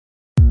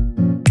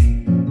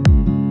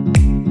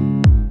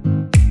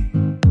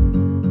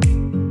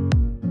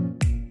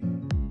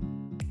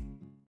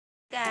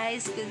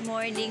guys! Good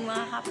morning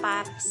mga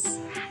kapaps!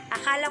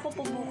 Akala ko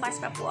po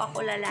bukas pa po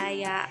ako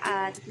lalaya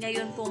at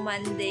ngayon po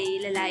Monday,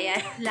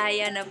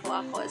 laya na po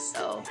ako.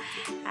 So,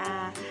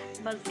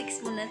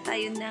 mag-fix muna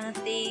tayo ng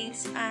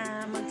things,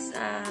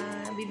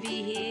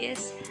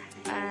 bibihis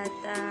at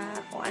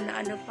kung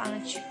ano-ano pang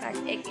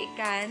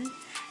ek-ekan.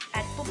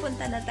 At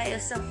pupunta na tayo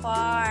sa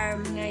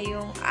farm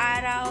ngayong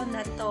araw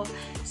na to.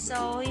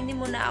 So, hindi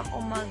muna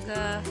ako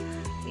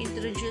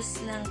introduce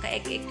ng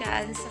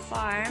kaek-ekan sa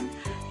farm.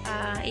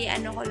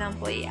 I-ano ko lang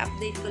po,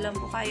 i-update ko lang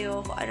po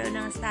kayo kung ano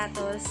ng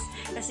status.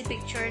 Kasi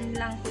picture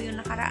lang po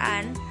yung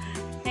nakaraan.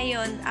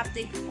 Ngayon,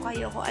 update po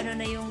kayo kung ano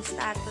na yung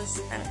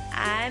status ng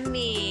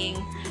aming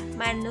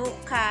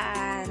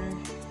manukan.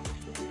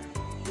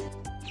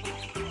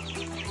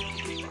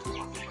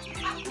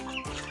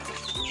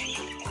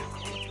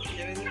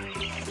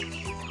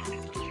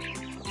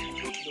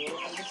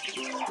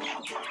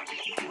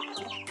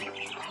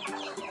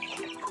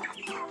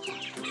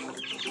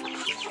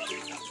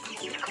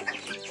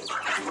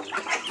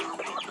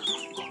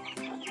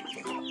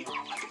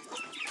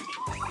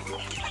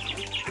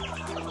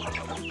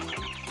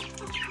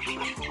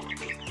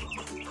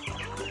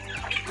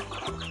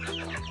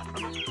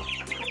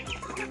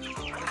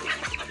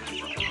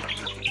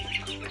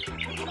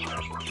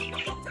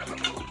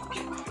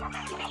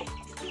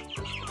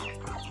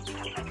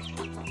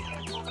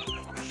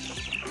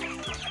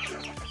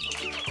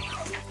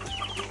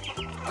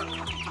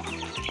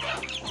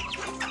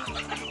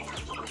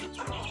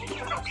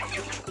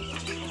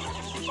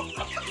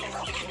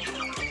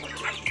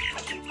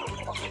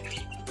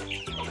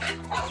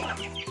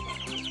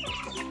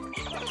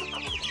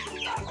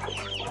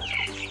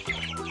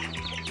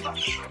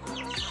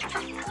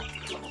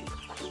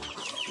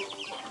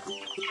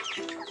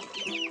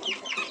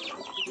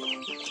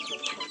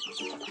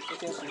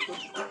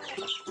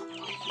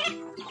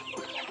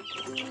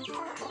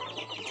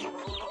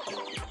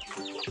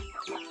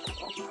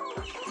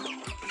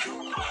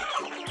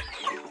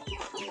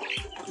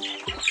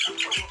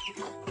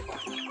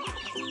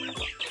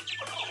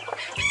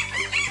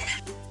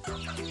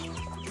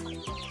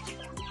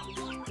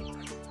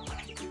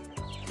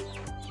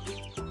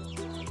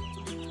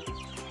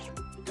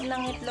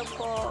 Ng itlog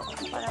po,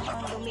 parang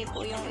ang dumi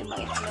po yung ibang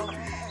itlog.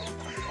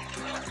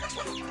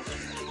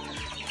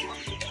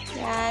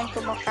 Yan,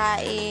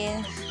 kumakain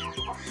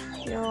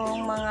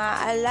yung mga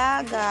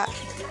alaga.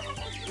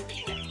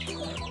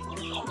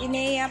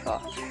 Gineya po.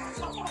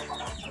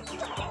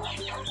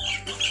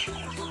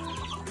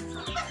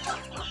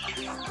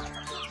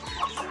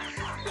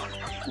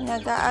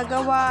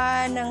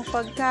 Nag-aagawa ng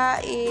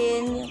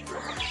pagkain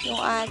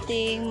yung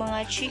ating mga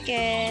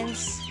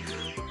chickens.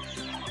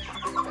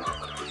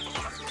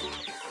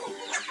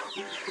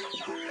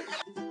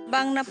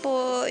 Bang na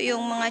po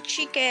yung mga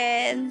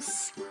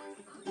chickens.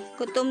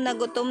 Gutom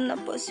na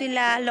po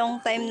sila.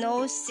 Long time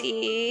no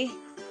see.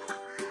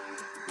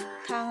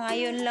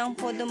 Ngayon lang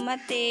po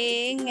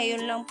dumating.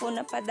 Ngayon lang po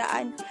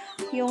napadaan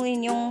yung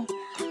inyong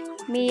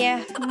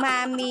Mia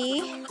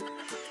Mami.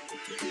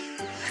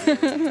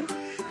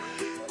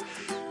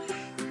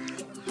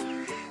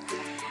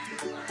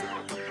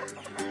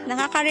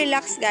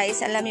 Nakaka-relax guys.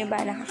 Alam niyo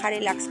ba,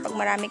 nakaka-relax pag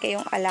marami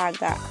kayong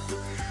alaga.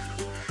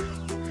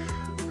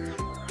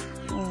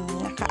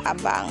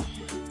 Nakaabang.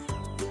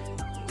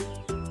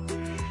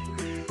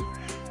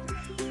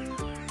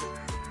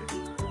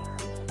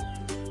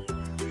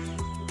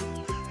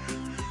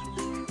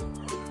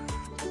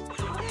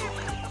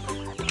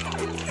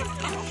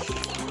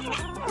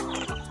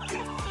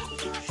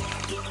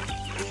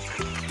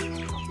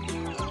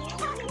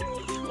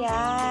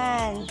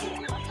 Yan.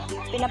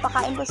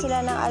 Pinapakain po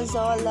sila ng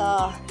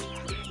azola.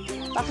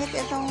 Bakit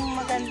itong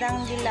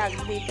magandang dilag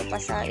dito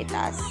pa sa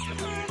itaas?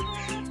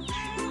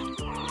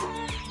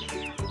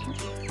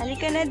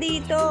 Halika na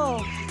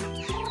dito.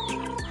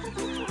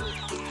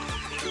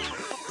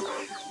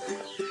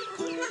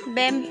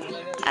 Bem,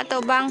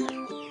 ato bang?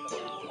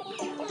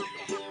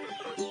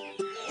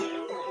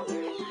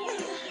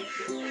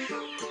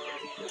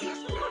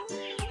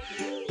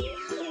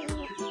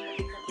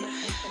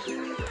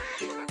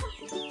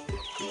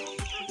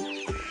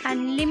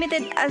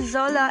 Unlimited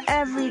azola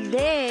every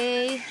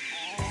day.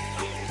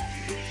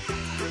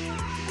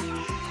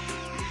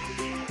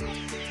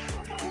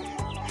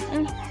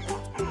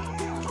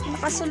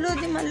 Nakasulod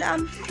di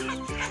malam.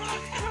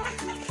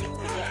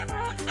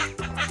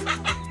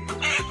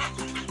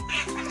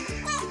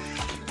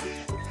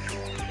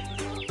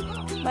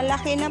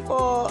 Malaki na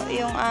po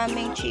yung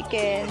aming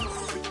chickens.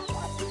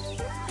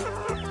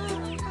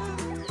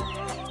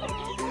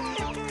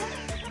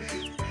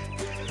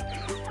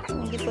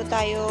 Hindi po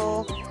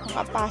tayo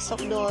makapasok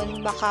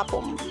doon. Baka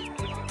po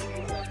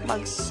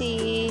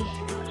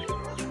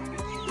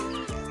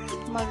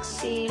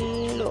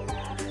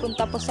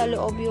punta po sa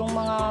loob yung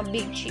mga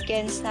big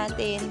chickens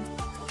natin.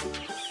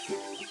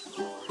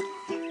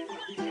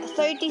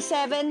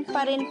 37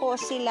 pa rin po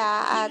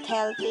sila at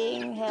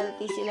healthy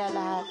sila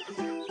lahat.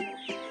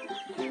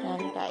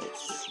 Yan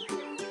guys.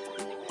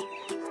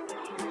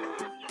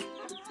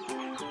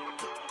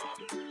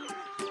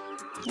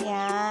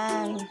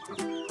 Yan.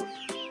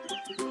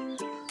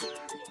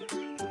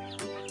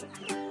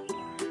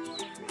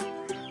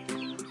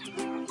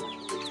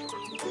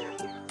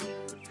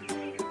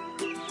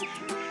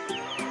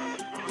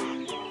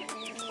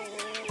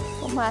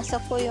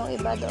 pumasok po yung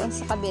iba doon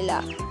sa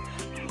kabila.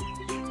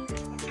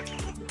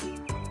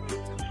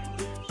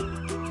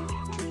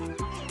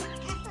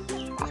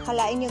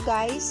 Akalain nyo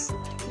guys,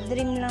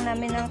 dream lang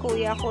namin ng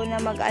kuya ko na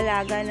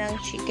mag-alaga ng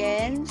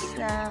chickens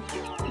na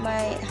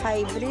may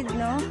hybrid,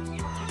 no?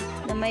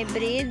 Na may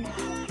breed.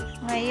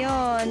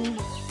 Ngayon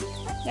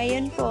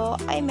po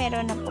ay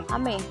meron na po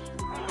kami.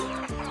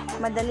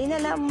 Madali na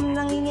lang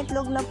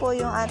nangingitlog na po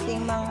yung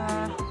ating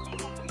mga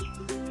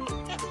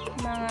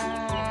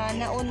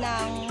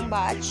naunang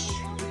batch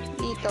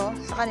dito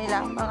sa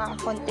kanila.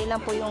 Mga konti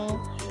lang po yung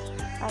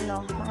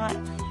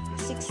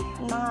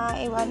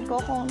mga ewan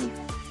ko kung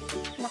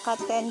naka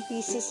 10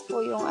 pieces po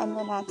yung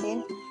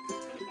natin.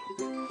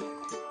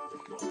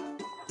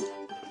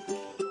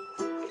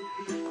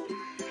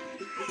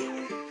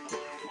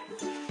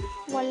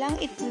 Walang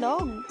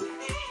itlog.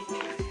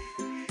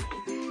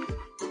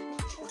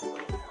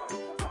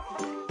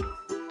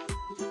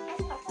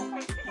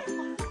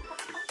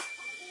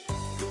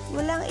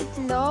 Walang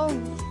itlog.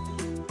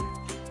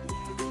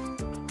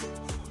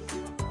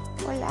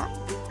 Wala.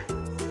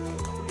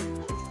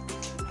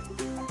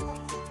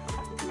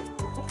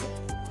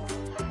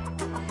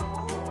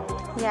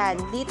 Yan,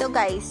 dito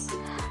guys.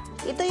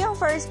 Ito yung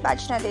first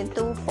batch natin.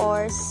 2,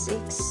 4,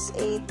 6,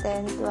 8,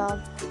 10,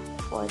 12,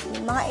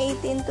 14. Mga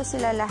 18 to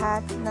sila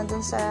lahat.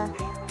 Nandun sa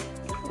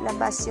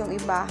labas yung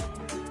iba.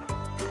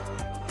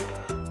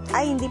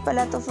 Ay, hindi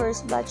pala to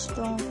first batch.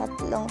 Itong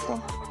tatlong to.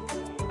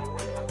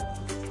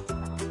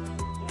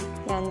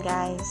 Yan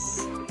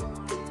guys.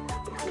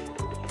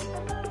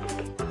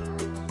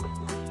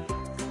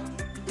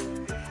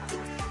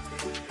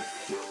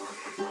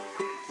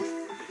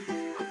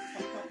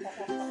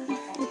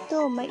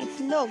 May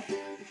itlog.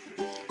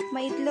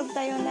 May itlog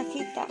tayong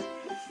nakita.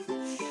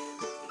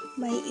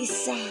 May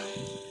isa.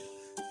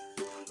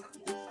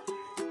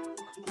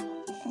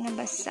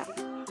 Nabasa.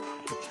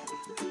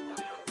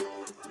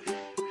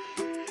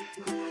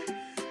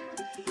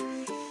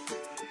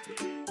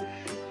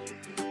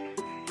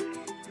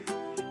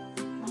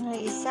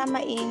 May isa,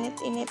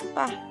 mainit-init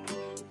pa.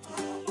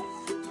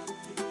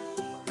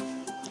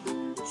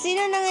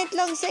 Sino nang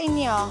itlog sa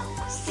inyo?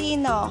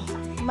 Sino?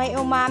 May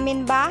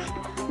umamin ba?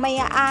 May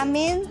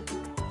aamin?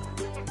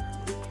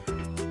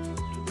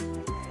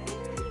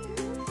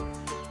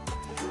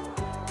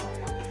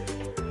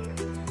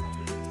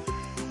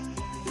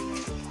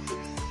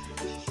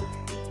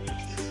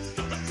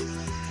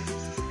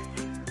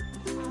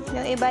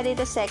 Yung iba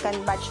dito, second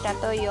batch na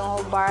to. Yung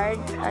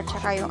Hobart at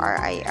saka yung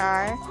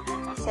RIR.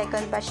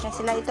 Second batch na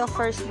sila. Ito,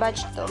 first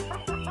batch to.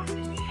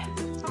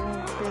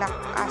 Yung Black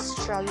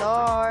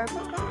Astralorp,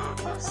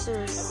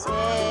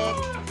 Susek.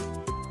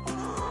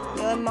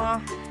 Yung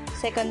mga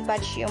second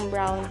batch yung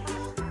brown.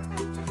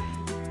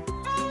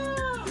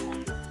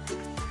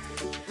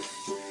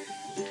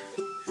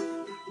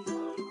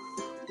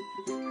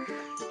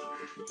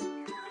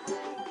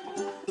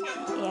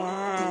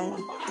 Yan.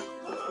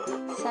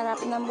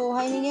 Sarap ng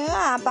buhay ninyo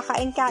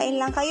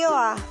pakain-kain lang kayo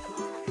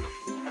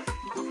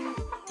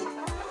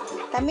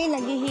Kami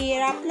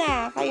naghihirap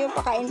na. Kayo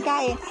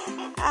pakain-kain.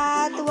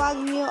 At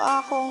huwag nyo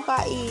akong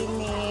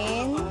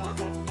kainin.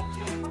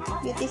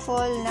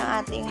 Beautiful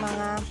na ating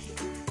mga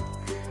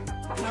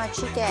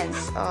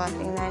chickens.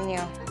 Tingnan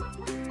nyo.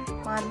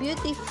 Mga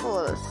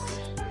beautifuls.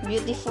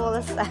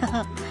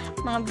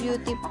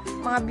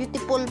 mga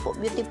beautiful po.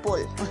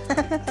 Beautiful.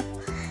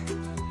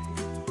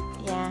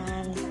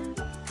 Yan.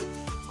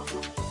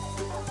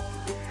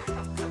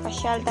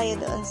 Pasyal tayo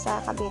doon sa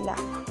kabila.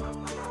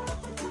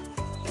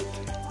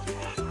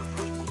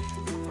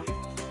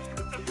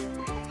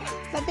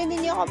 Ba't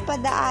hindi nyo ako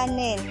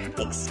padaanin?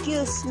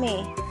 Excuse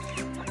me.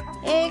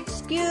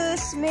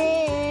 Excuse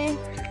me.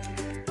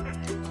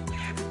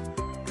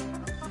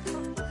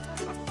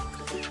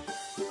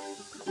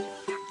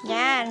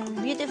 Yan,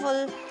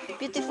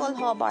 beautiful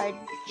Hobart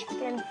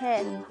chicken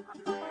hen.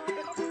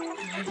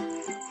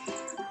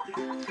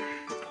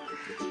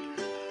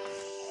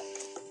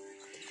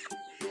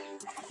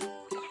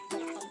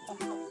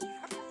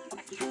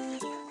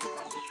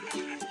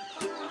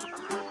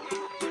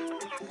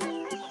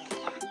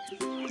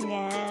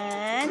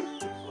 Yan.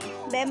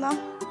 Bemo.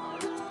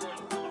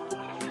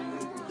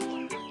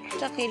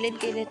 Sa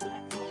kilid-kilid.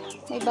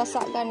 May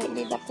basa ganit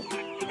di dapat.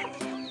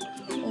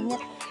 Ingat.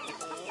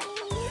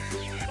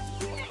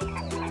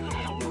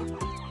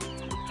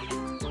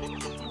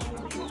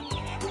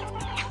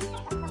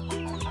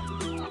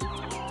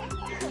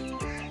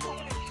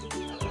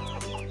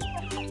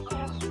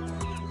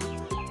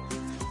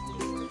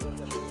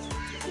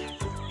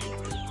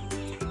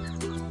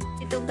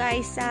 Ito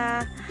guys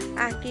sa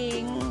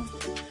aking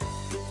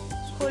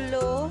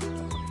hulo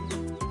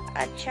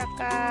at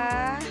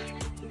saka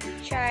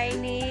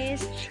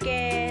Chinese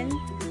chicken.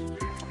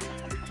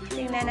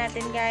 Tingnan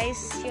natin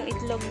guys yung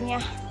itlog niya.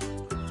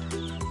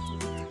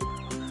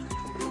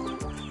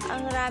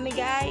 Ang rami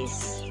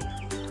guys.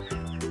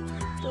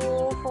 2,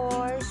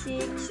 4,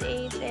 6,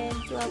 8, and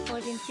 12,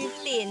 14,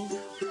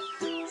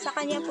 15. Sa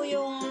Sa kanya po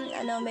yung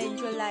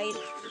medyo light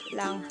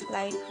lang,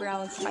 light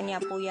brown sa kanya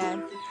po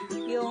yan.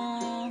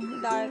 Yung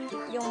dark,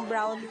 yung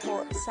brown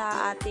po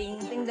sa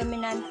ating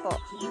dominant po.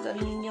 Ito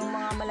yung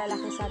mga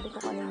malalaki sabi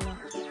ko kanina.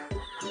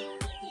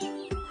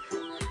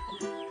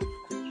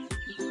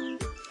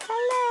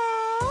 Hello!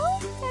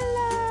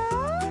 Hello!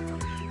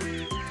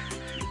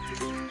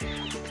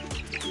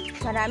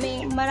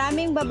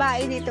 Maraming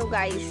babae dito,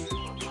 guys.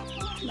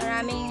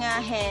 Maraming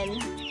hen.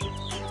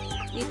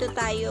 Dito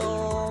tayo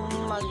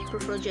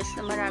mag-produce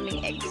na maraming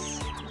eggs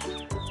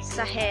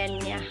sa hen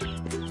niya.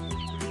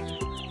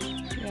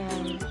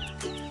 Yan.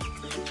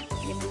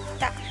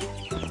 Limta.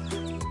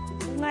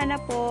 Bunga na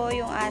po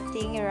yung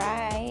ating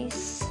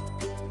rice.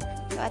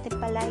 Yung ating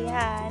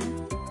palayan.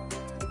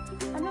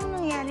 Anong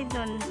nangyari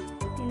dun?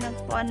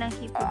 Tinagpuan ng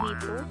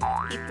hipo-hipo?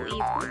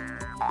 Hipo-hipo?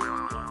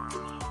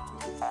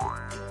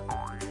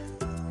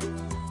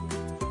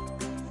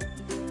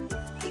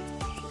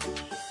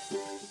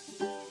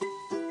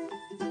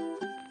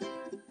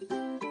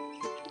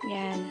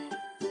 Yan.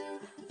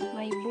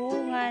 May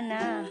bunga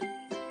na.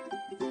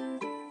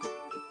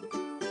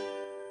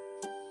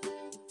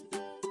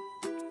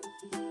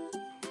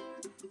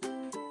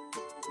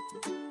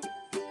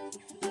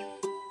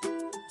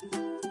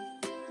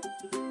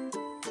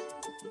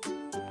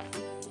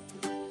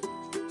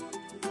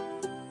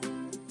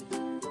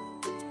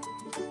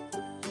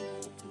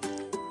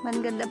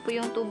 Maganda po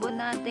yung tubo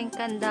nating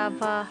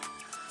kandava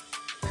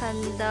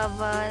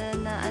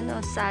na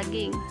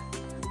saging.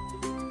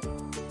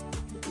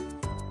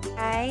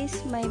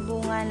 Guys, may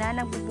bunga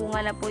na.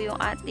 Nagbubunga na po yung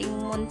ating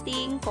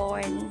munting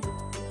corn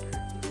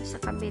sa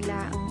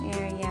kabilang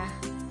area.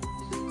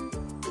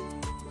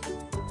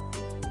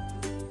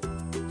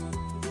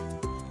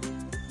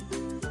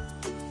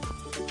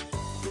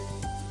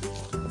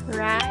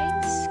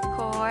 Rice,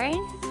 corn,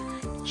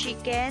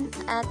 chicken,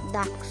 at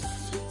ducks.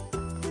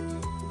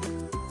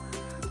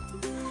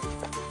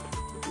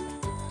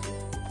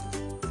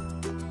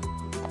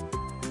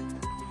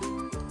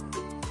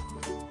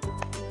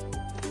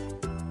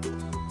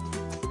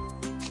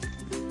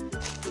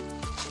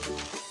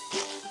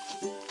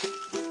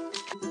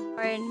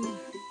 Corn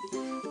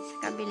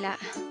sa kabila.